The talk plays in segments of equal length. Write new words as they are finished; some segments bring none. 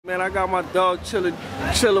Man, I got my dog Chilla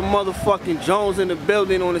motherfucking Jones in the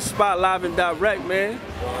building on the spot, live and direct, man.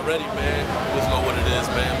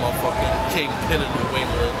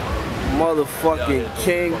 Motherfucking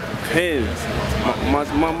Kingpin.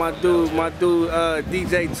 My dude,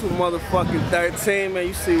 DJ 2 motherfucking 13, man.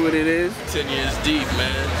 You see what it is? 10 years deep,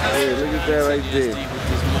 man. Yeah, look at that right there. Deep with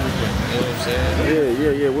this movement, you know what I'm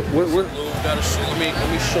saying? Yeah. What? Gotta show, let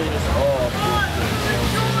me show this off.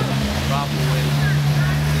 Proper way.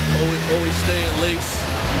 Always staying laced. You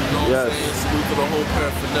know what I'm saying? Salute to the whole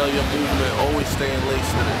paraphernalia movement. Always staying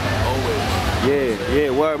laced with it. Always.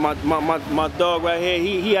 Yeah. Word. My dog right here.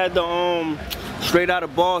 He had the straight out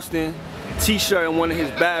of Boston T-shirt in one of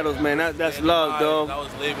his battles, man. That's love, dog. That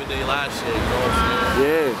was Labor Day last year. You know what I'm saying?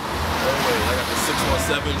 Yeah. Always. I got the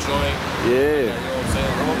 617 joint. Yeah. You know what I'm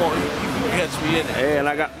saying? Come on, you catch me in it. Yeah, and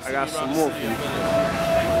I got some more for you.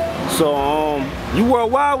 So you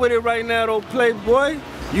worldwide with it right now, though, Playboy.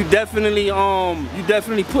 You definitely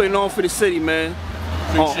putting on for the city, man.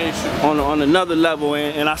 Appreciate you. On another level,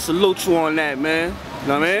 and I salute you on that, man. You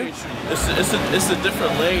know what I mean? It's a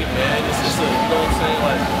different lane, man. It's a, you know what I'm saying?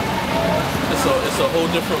 Like it's a whole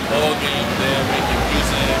different ball game than making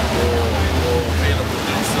music or being a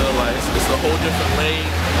producer. Like it's a whole different lane,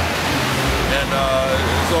 and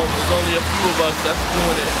there's only a few of us that's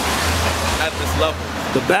doing it at this level.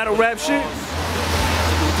 The battle rap shit.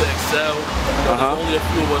 To excel. There's only a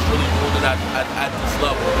few of us really doing it at this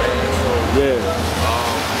level, man. So,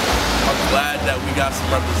 I'm glad that we got some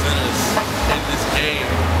representatives in this game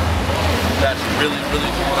that's really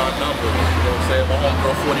doing our numbers. You know what I'm saying? My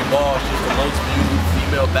homegirl 40 Bars, she's the most viewed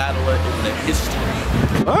female battler in the history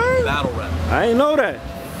of battle rap. I ain't know that.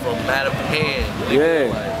 From Mattapan.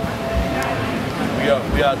 We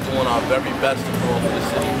are doing our very best to go for the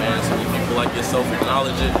city, man. So when people like yourself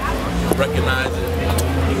acknowledge it, recognize it,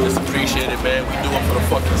 just appreciate it, man. We do it for the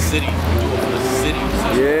fucking city. We do it for the city.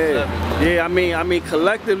 Yeah. I mean,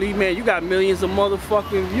 collectively, man, you got millions of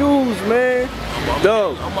motherfucking views, man. I'm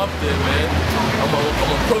up there, man. I'm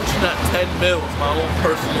approaching that 10 mils, my own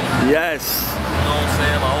personal. Yes. You know what I'm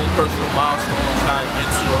saying? My own personal milestone I'm trying to get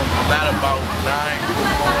to. I'm at about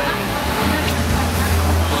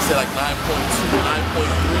 9.2,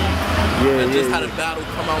 9.3. I just had a battle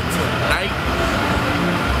come out tonight.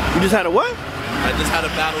 You just had a what? I just had a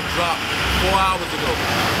battle drop 4 hours ago.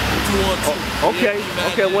 2 on 2. Okay,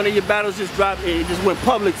 one of your battles just dropped. It just went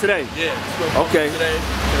public today. Yeah, today.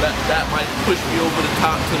 So that might push me over the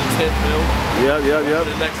top to the 10 mil. Yeah. For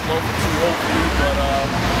the next month or two, hopefully.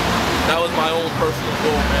 But that was my own personal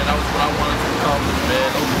goal, man. That was what I wanted to accomplish, man.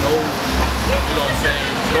 No, you know what I'm saying?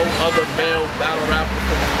 No other male battle rapper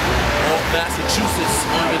from Massachusetts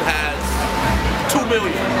even has 2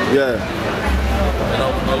 million. Yeah. And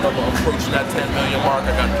I'm approaching that 10 million mark.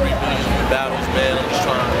 I got 3 million in battles, man. I'm just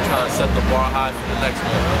trying to set the bar high for the next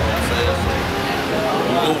one. You know what I'm saying? So,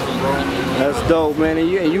 moving, bro. That's dope, man. And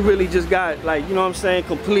you really just got, like, you know what I'm saying,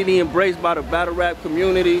 completely embraced by the battle rap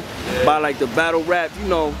community, by like the battle rap, you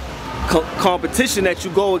know, competition that you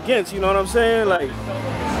go against. You know what I'm saying? Like,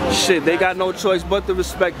 shit, they got no choice but to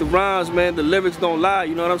respect the rhymes, man. The lyrics don't lie.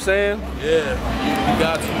 You know what I'm saying? Yeah, you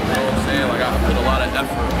got to. You know what I'm saying? Like, I put a lot of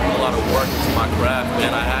effort, a lot of work into my craft,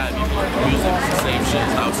 man. I have, even with the music, it's the same shit.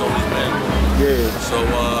 It's how it's always been. Yeah. So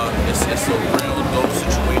it's a real dope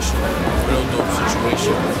situation.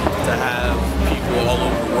 To have people all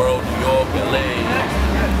over the world, New York, LA,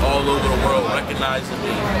 all over the world recognizing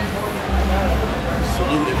me,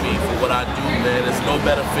 saluting me for what I do, man. There's no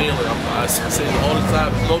better feeling. I say it all the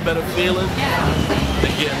time. There's no better feeling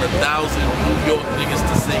than getting 1,000 New York niggas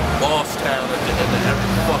to sing Boss Town at the end of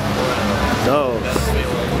every fucking round. Dogs.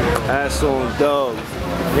 That's on dogs.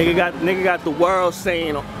 Nigga got the world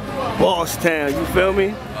saying Boss Town. You feel me?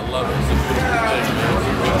 I love it. It's a beautiful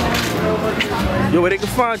thing, man. Yo, where they can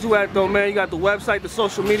find you at though, man? You got the website, the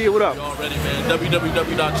social media, what up? You already, man.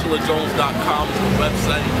 www.chillajones.com is the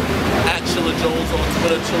website. At Chilla Jones on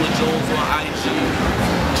Twitter, Chilla Jones on IG,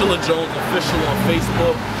 Chilla Jones official on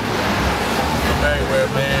Facebook. I'm everywhere,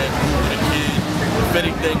 man. The kid. If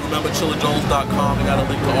anything, remember chillajones.com. They got a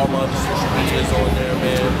link to all my other social medias on there,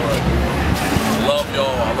 man. But I love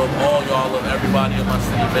y'all. I love all y'all. I love everybody in my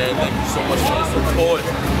city, man. Thank you so much for your support.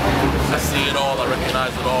 I see it all. I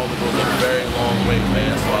recognize it all. It goes a very long way,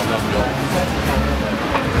 man. So I love y'all.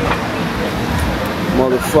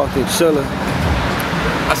 Motherfucking Chilla.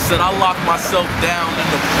 I said I lock myself down in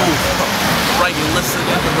the booth, writing,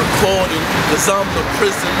 listening, and recording, cause I'm the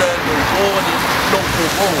prisoner and the warden. no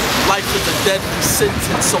parole. Life is a deadly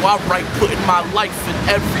sentence, so I write putting my life in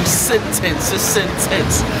every sentence. It's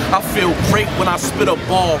intense. I feel great when I spit a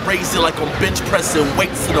ball, raise it like I'm bench pressing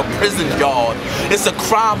weights in a prison yard. It's a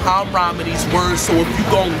crime how I'm rhyming these words, so if you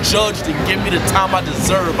gon' judge, then give me the time I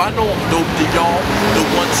deserve. I know I'm dope to y'all. The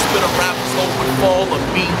one spit a rapper's hope would fall on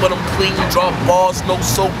me, but I'm clean, drop bars, no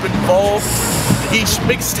soap involved. Each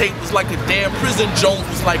mixtape was like a damn prison. Jones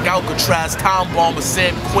was like Alcatraz, Time Bomb, or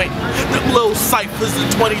San Quentin. Them little ciphers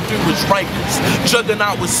in 23 was rifles.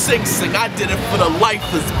 Juggernaut was Sing Sing. I did it for the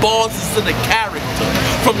lifers. Bars is in the character.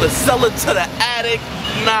 From the cellar to the attic.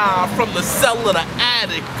 Nah, from the cellar to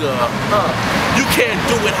attic. You can't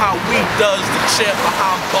do it how we does. The champ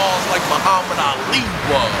behind bars like Muhammad Ali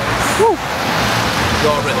was. Woo. You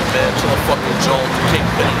already, man. Chilla fucking Jones, the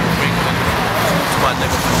kingpin of the ring. My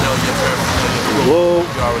nigga Whoa.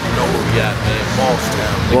 You already know where we at, man. Balls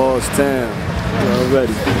Town. Balls Town. You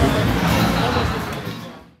already.